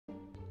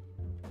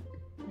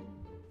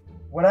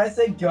When I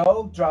say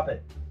go, drop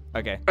it.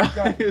 Okay.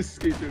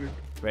 Skate shooter.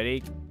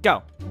 Ready?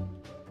 Go.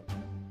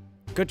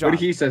 Good job. What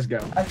he says go.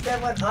 I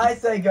said when I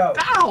say go.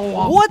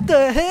 Ow! What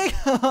the heck?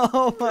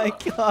 Oh my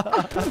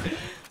god.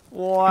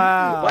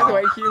 Wow. By the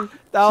way, Hugh,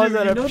 That was Hugh,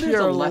 at you a know there's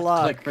pure a left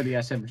luck. click for the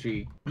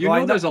SMG. You No, I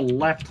know know- there's a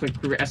left click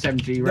for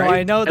SMG, right? No,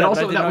 I know that. And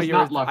also, but I that didn't was know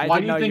not luck. I Why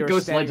didn't do you know think were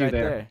Ghost standing led you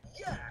right there?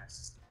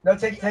 Yes. No,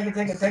 take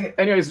it.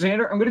 Anyways,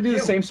 Xander, I'm gonna do the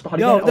same spot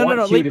again. No, I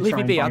want Hugh to leave try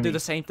me and be. I'll find do me. the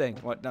same thing.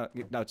 What? No,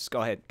 just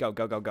go ahead. Go.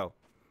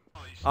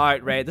 All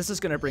right, Ray. This is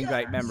gonna bring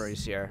back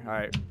memories here. All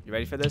right, you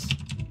ready for this?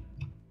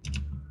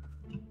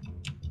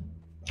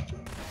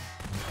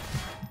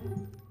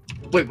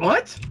 Wait,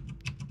 what?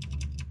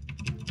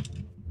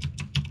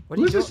 What are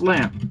you Who's this doing?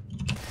 lamp?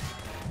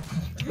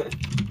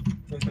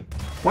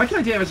 Why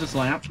can't I damage this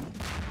lamp?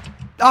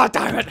 Oh,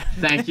 damn it!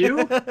 Thank you.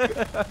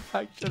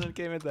 I should have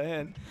came at the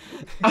end.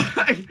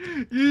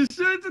 You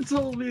should have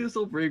told me this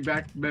will bring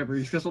back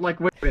memories, because I'm like,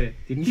 wait a minute,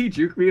 didn't he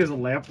juke me as a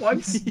lamp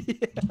once? Yeah,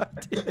 I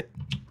did.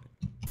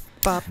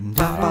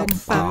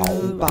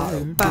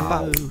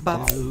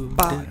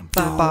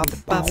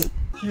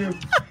 Cute.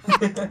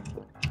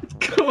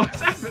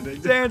 What's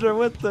happening? Xander,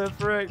 what the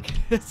frick?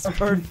 It's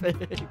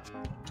perfect.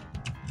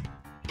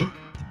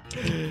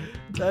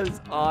 That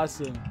is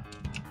awesome.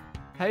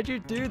 How'd you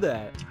do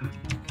that?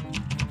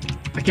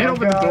 I can't Oh,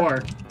 open the God.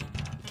 door.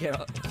 Can't.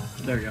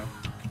 There we go.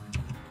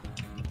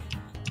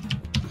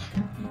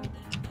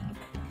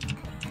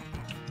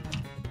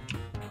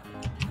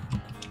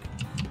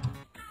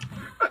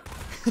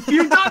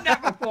 You've done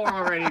that before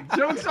already.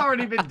 Joke's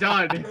already been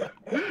done.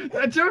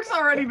 That joke's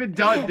already been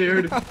done,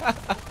 dude. But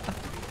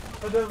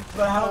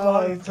how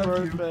long it took you?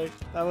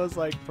 Perfect. That was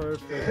like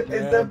perfect.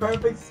 It's the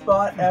perfect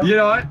spot ever. You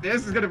know what?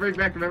 This is gonna bring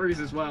back memories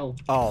as well.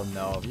 Oh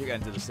no, you're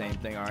gonna do the same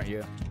thing, aren't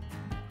you?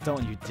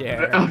 Don't you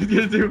dare. I'm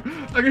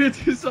gonna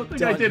do something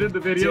I Don't did in the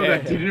video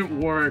that dare. didn't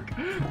work.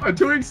 I'm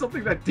doing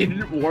something that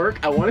didn't work.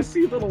 I want to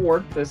see if it'll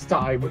work this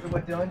time. Was it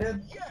what Dylan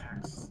did?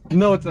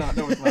 No, it's not.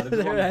 No, it's not. I just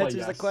There wanted to play answers the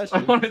yes. question.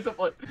 I wanted to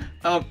play.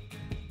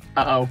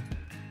 Uh-oh.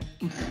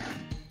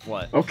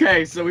 What?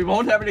 Okay, so we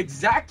won't have an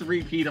exact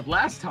repeat of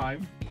last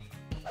time.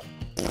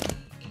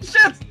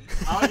 Shit!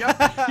 Oh,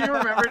 yeah, you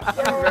remembered.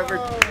 You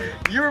remembered.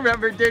 You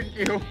remembered, didn't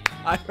you?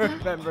 I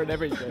remembered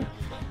everything.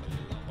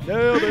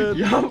 Nailed it.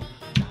 Yo,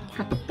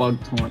 got the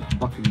bug taunt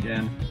fucking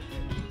again.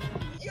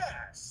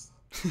 Yes.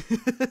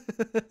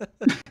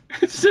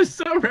 It's just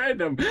so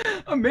random.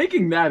 I'm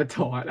making that a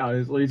taunt,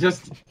 honestly.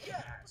 Just.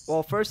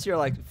 Well, first you're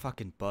like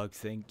fucking bug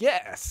thing.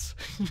 Yes.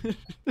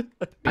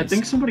 I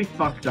think somebody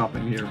fucked up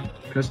in here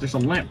because there's a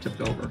lamp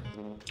tipped over.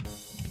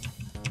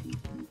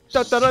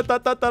 You're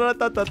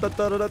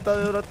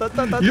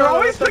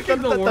always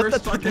picking the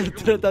worst fucking.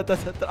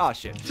 Oh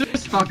shit.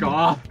 Just fuck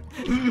off.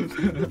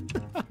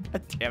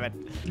 Damn it.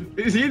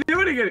 Is he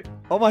doing it?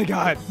 Oh my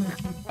god.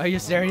 Are you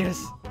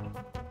serious?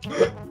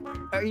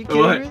 Are you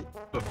kidding What? me?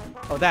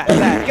 Oh, that.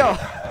 Go.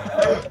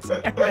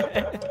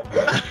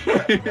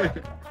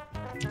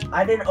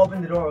 I didn't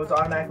open the door. It was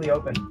automatically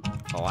open.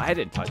 Oh, I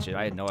didn't touch it.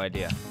 I had no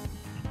idea.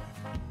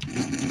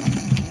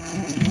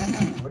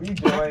 What are you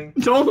doing?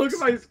 Don't look at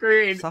my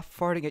screen. Stop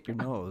farting at your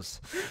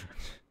nose.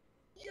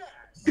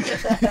 Yes.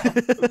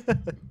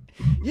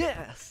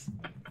 Yes.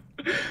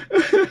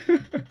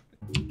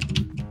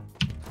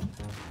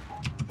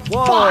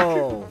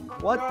 Whoa!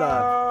 What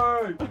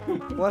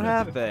the? What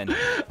happened?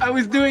 I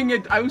was doing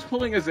it. I was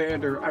pulling a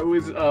Xander. I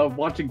was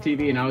watching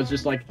TV and I was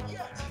just like,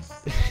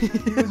 He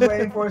was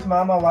waiting for his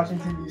mama watching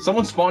TV.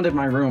 someone spawned in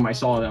my room. I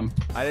saw them.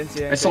 I didn't see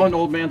anything. I saw an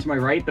old man to my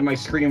right. Then my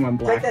screen went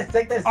black.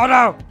 Take this. Oh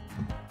no!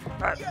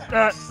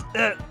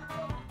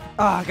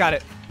 Ah, got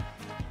it.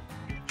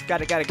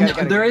 Got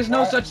it. There is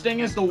no such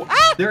thing as the.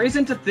 There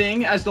isn't a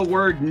thing as the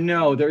word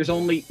no. There's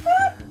only.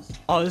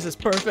 Oh, this is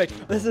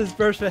perfect. This is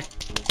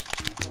perfect.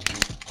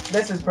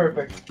 This is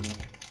perfect.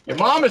 Your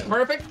mom is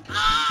perfect.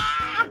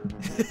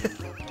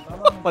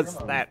 What's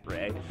that,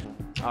 Ray?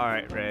 All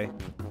right, Ray.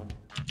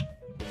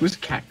 Who's a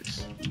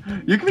cactus?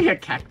 You can be a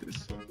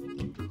cactus.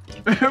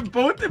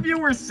 Both of you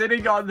were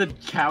sitting on the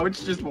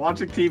couch just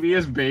watching TV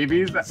as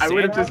babies. I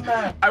would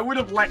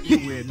have let you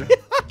win.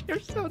 You're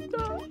so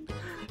dumb.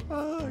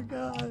 Oh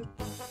god.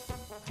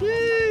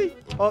 Yay!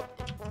 Oh.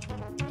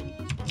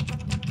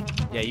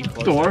 Yeah, you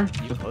closed Door?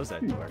 that. You closed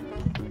that door.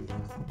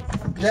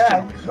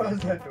 Yeah, we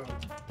closed that door.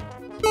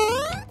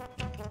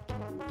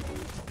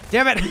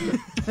 Damn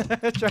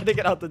it! Trying to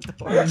get out the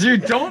door.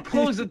 Dude, don't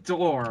close the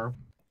door.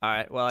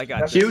 Alright, well, I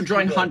got you. You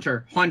join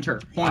Hunter.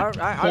 Hunter.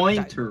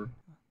 Pointer.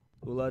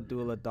 Ula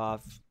dula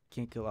doff.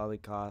 Kinkalali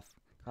cough.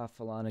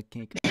 Coughalana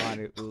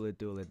kinkalana ula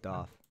dula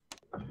doff.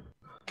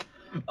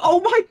 Oh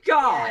my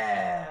god!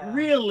 Yeah.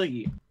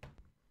 Really?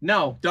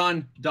 No,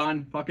 done.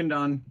 Fucking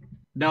done.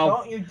 No.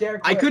 Don't you dare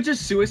quit. I could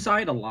just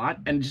suicide a lot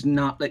and just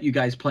not let you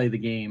guys play the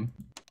game.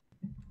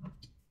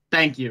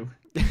 Thank you.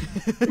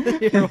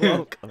 You're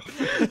welcome.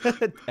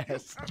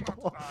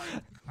 Asshole.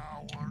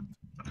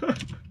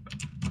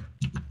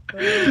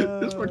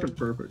 This fucking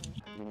perfect.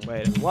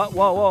 Wait, what?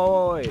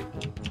 Whoa, wait.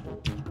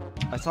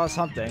 I saw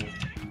something.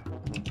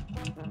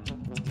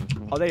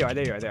 Oh, there you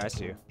are, I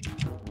see you.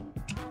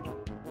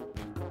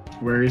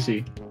 Where is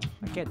he?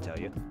 I can't tell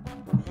you.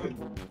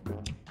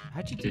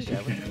 How'd you do Yes, that? you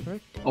What the can.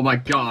 frick? Oh my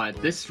god,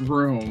 this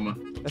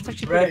room. That's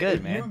actually pretty Ray, good,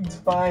 if man. you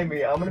find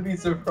me, I'm gonna be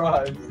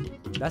surprised.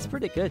 That's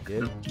pretty good,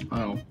 dude.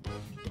 Oh.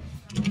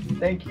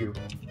 Thank you.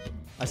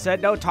 I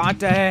said no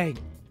taunting.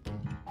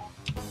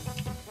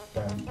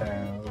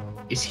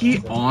 Is he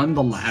on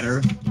the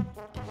ladder?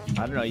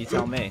 I don't know. You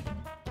tell me.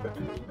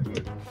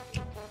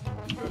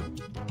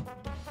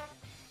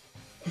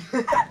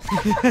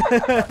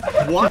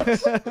 What?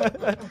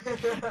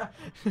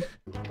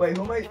 Wait,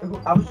 who am I?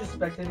 I was just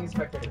spectator.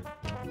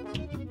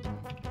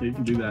 You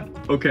can do that.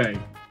 Okay.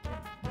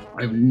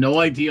 I have no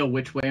idea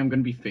which way I'm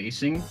gonna be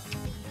facing,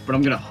 but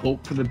I'm gonna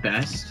hope for the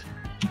best.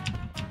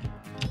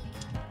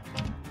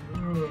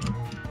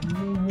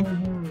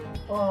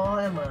 Oh,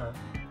 Emma.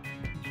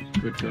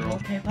 Good girl.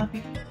 Okay,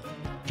 puppy.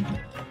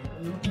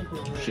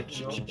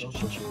 Shit.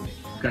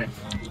 Okay.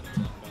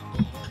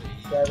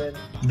 7.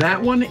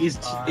 That one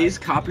is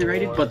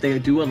copyrighted, but they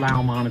do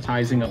allow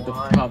monetizing of the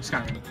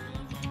Skyrim.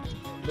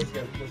 Let's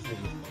go.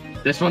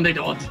 This one they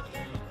don't.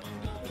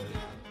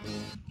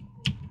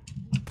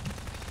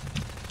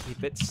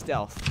 Keep it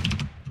stealth.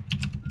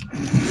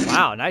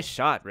 Wow, nice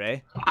shot,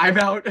 Ray. I'm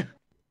out.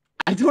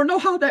 I don't know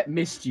how that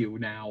missed you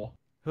now.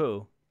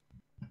 Who?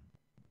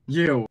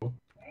 You.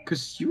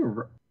 Cause you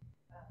were.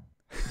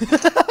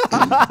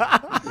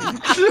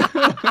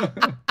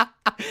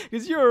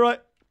 Because you were right.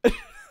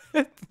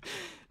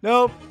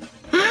 Nope.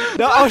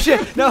 No. Oh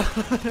shit. No.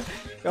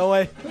 Go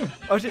away.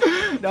 Oh shit.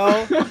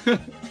 No.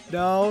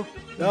 No.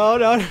 No.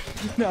 No.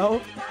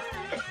 No.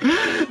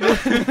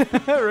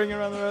 Ring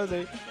around the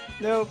rosy.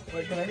 Nope.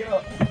 Wait, can I get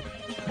up?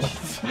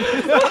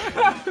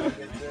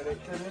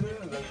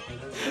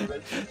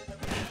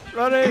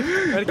 Running.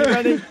 Gotta keep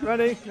running.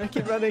 Running. Gotta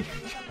keep running.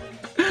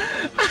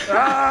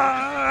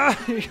 Ah!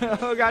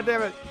 Oh god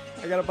damn it.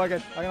 I got a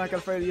bucket. I'm not gonna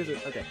afraid to use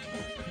it. Okay.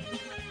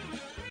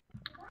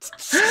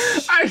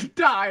 I'm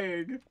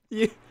dying.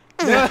 You.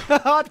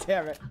 Oh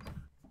damn it.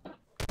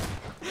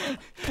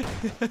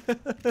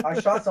 I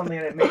shot something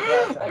and it made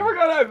that I sound.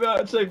 forgot I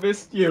actually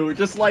missed you.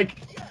 Just like.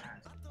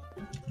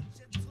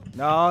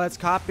 No, that's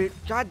copy.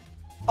 God.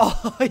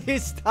 Oh, you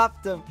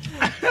stopped him.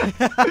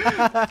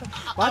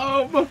 What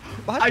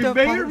I the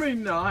may fuck? or may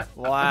not.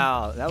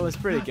 Wow, that was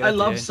pretty good. I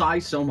love dude. Sai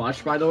so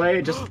much, by the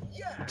way. Just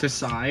to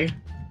Sai.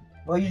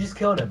 Well, you just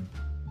killed him.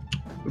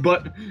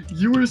 But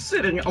you were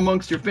sitting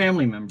amongst your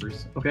family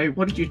members. Okay,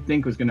 what did you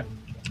think was gonna?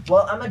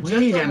 Well, I'm a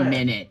gentleman. Wait a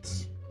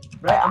minute.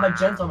 Right, I'm a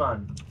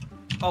gentleman.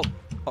 Oh,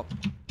 oh,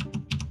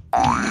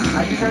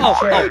 I just heard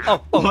a chair.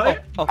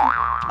 What?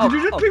 oh, Did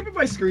you just oh. peep at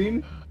my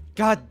screen?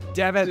 God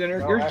damn it. Xander,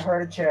 No, you're- I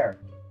heard a chair.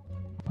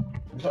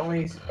 There's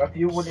only a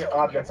few wooden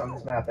objects on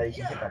this map that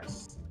you can pick up.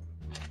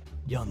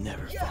 You'll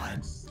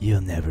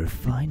never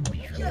find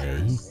me,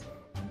 Ray.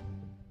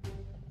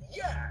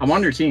 I'm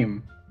on your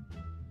team.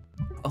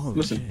 Oh,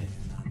 Listen.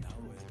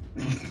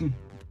 shit.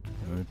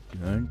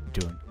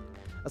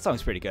 That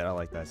song's pretty good. I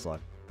like that song.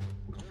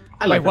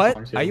 I like Wait, what? that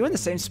song, too. Are you in the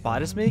same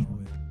spot as me?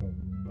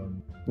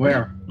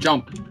 Where?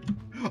 Jump.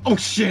 Oh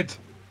shit!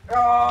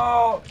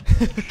 Oh!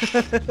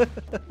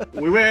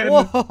 We win!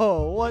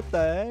 Whoa, what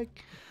the heck?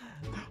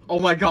 Oh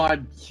my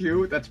god,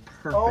 Hugh, that's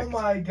perfect. Oh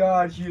my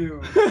god,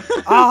 Hugh.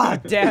 Ah,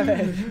 damn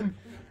it.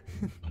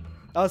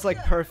 That was like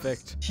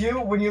perfect.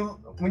 Hugh, when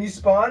you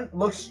spawn,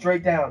 look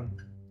straight down.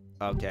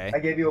 Okay. I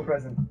gave you a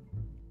present. What'd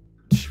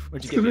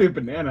It's you give gonna me? be a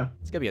banana.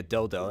 It's gonna be a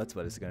dildo. That's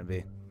what it's gonna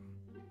be.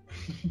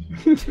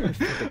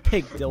 A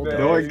pig dildo.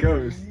 There it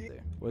goes.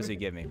 What does he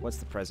give me? What's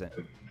the present?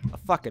 A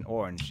fucking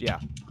orange. Yeah.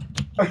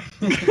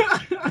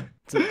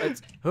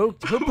 Who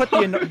put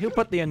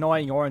the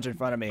annoying orange in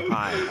front of me?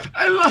 Hi.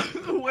 I love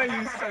the way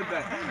you said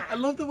that. I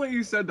love the way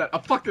you said that. A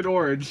fucking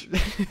orange.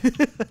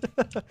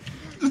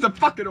 Just a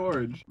fucking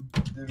orange.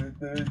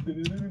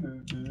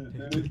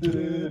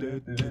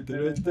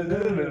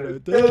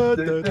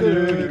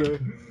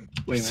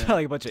 Wait a Sound minute.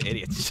 like a bunch of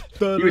idiots.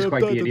 He was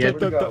quite the idiot.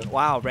 Where'd you go?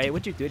 Wow, Ray,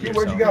 what'd you do to Hugh,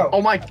 yourself? where'd you go?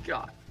 Oh my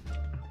god.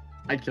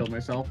 I killed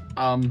myself.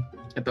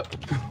 At the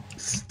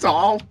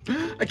stall.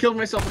 I killed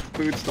myself at the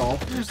food stall.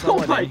 Oh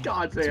someone my in-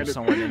 god, Is there Xander.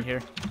 someone in here?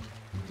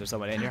 Is there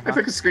someone in here? I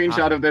took a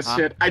screenshot of this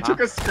shit. I took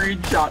a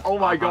screenshot. Oh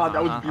my god,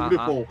 that was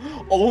beautiful.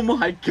 Oh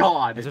my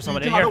god. Is there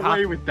someone in He got here? Huh?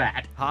 away with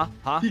that. Huh?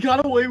 Huh? He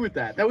got away with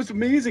that. That was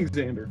amazing,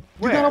 Xander.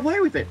 Where? You got away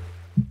with it.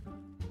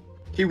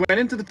 He went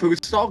into the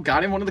food stall,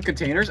 got in one of the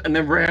containers, and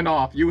then ran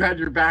off. You had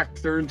your back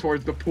turned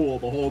towards the pool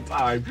the whole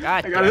time.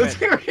 God I got damn a it.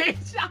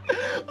 screenshot.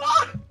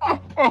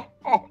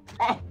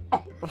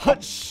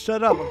 What?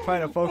 Shut up! I'm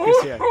trying to focus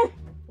here.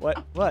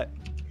 What? What?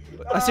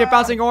 I see a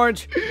bouncing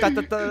orange. He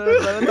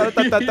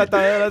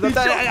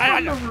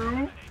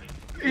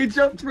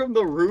jumped from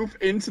the roof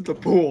into the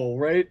pool,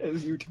 right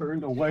as you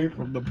turned away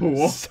from the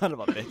pool. Son of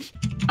a bitch.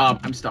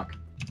 I'm stuck.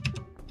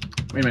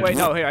 Wait a minute. Wait,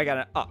 no, here I got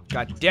it. Oh,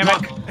 god damn it!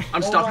 Fuck.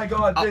 I'm Oh stuck. my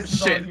god, Oh, this is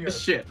shit. on here.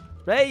 Shit.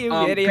 Ray, you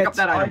Pick idiot! up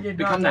that I item. did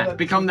not Become know that. that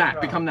Become this was that.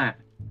 a Become that.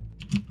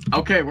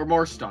 Okay, we're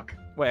more stuck.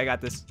 Wait, I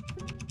got this.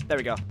 There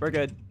we go. We're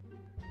good.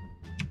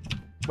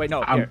 Wait,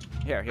 no, I'm-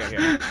 here.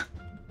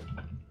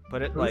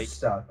 Put it Who's like.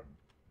 stuck?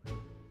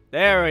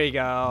 There we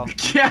go.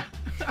 Yeah.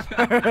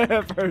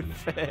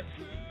 Perfect.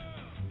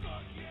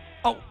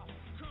 Oh.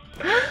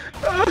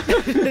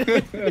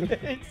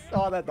 I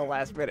saw that the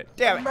last minute.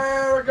 Damn it.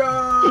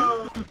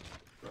 America!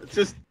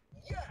 Just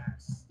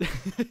Yeah.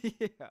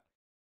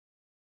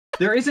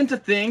 there isn't a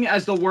thing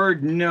as the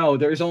word no.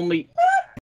 There's only